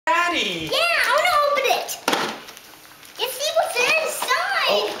Daddy. Yeah, I want to open it. Let's see what's inside.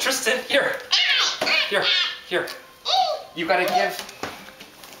 Oh, Tristen, here. Here. You gotta give.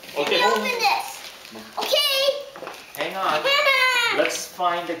 Okay. Let me open this. Okay. Hang on. Let's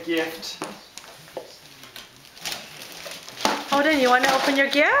find a gift. Holden, you want to open your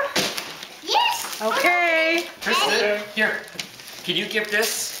gift? Yes. Okay. Tristen, here. Can you give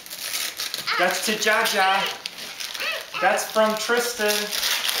this? That's to Jaja. That's from Tristen.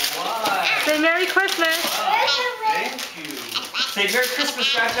 Wow. Say Merry Christmas. Thank you. Say Merry Christmas,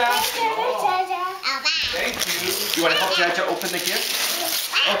 Jaja. Thank you. You want to help Jaja open the gift?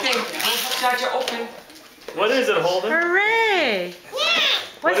 Okay, help Jaja open. What is it, Holden? Hooray!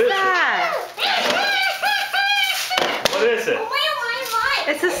 What's What is that? What is it?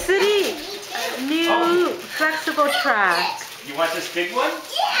 It's a city new flexible track. You want this big one? I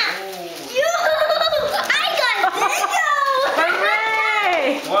got this.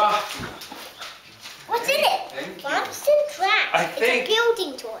 Hooray! Wow. What's in it? Boston Track. It's a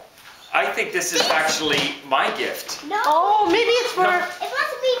building toy. I think this is actually my gift. No. Oh, maybe it's for It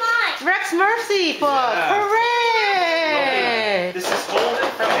must be mine. Rex Mercy book. Yeah. Hooray! This is Holden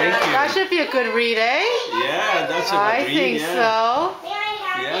from Thank Daddy. you. That should be a good read, eh? Yeah, that's a I good read, think yeah. so. May I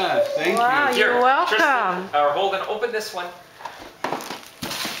have Yeah, it? thank Wow, you. you're welcome. Tristen, or Holden, open this one.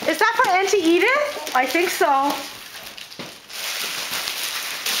 Is that for Auntie Edith? I think so.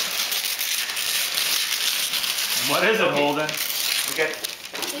 What is it, Holden?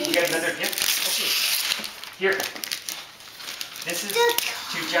 You get another gift? Okay. Here. This is to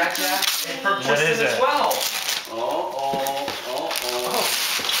Jaja and from What Tristen is as it? well. Oh.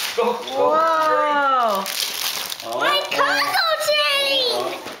 Go. Whoa! My cargo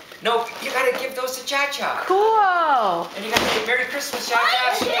train. No, you gotta give those to Jaja. Cool! And you gotta say Merry Christmas,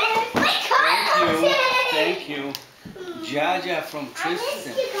 Jaja. My cargo train. Thank you. Jaja from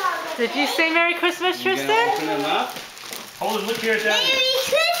Tristen. Did you say Merry Christmas, You gonna Tristen? open them up? Holden, look here, Daddy. Merry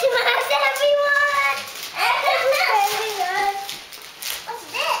Christmas, everyone! What's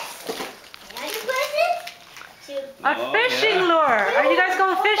this? Another present? A fishing lure. Are you guys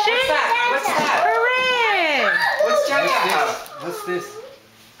going fishing? What's that? What's that? Hooray! What's Jaja have? What's this?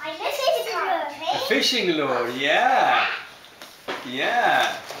 I missed A fishing lure, yeah.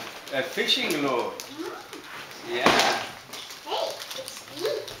 Yeah. A fishing lure. Yeah. Hey, it's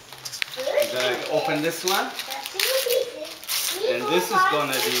neat. Gonna open this one. And this is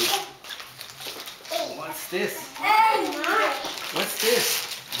gonna be. What's this? What's this?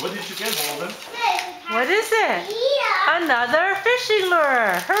 What did you get, Holden? What is it? Another fishing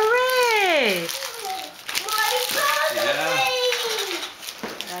lure. Hooray!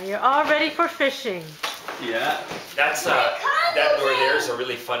 Now you're all ready for fishing. Yeah. That lure there is a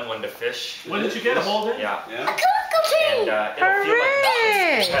really fun one to fish. What did you get, Holden? Yeah. Yeah. And it'll feel like Hooray!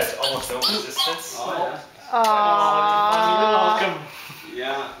 nothing. It has almost no resistance. Oh, yeah. Aww.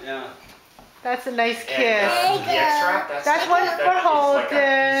 Yeah. That's a nice And kiss. the extra, That's one that for is Holden. like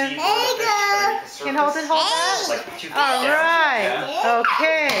a easy little fish underneath the Can Holden hold surface. that? Like 2 feet All down. right.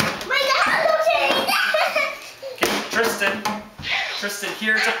 Okay. Okay, Tristen,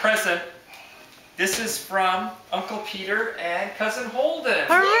 here's a present. This is from Uncle Peter and Cousin Holden.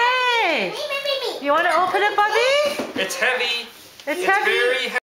 Hooray! You want to open it, Bubby? It's heavy. It's heavy. Very heavy.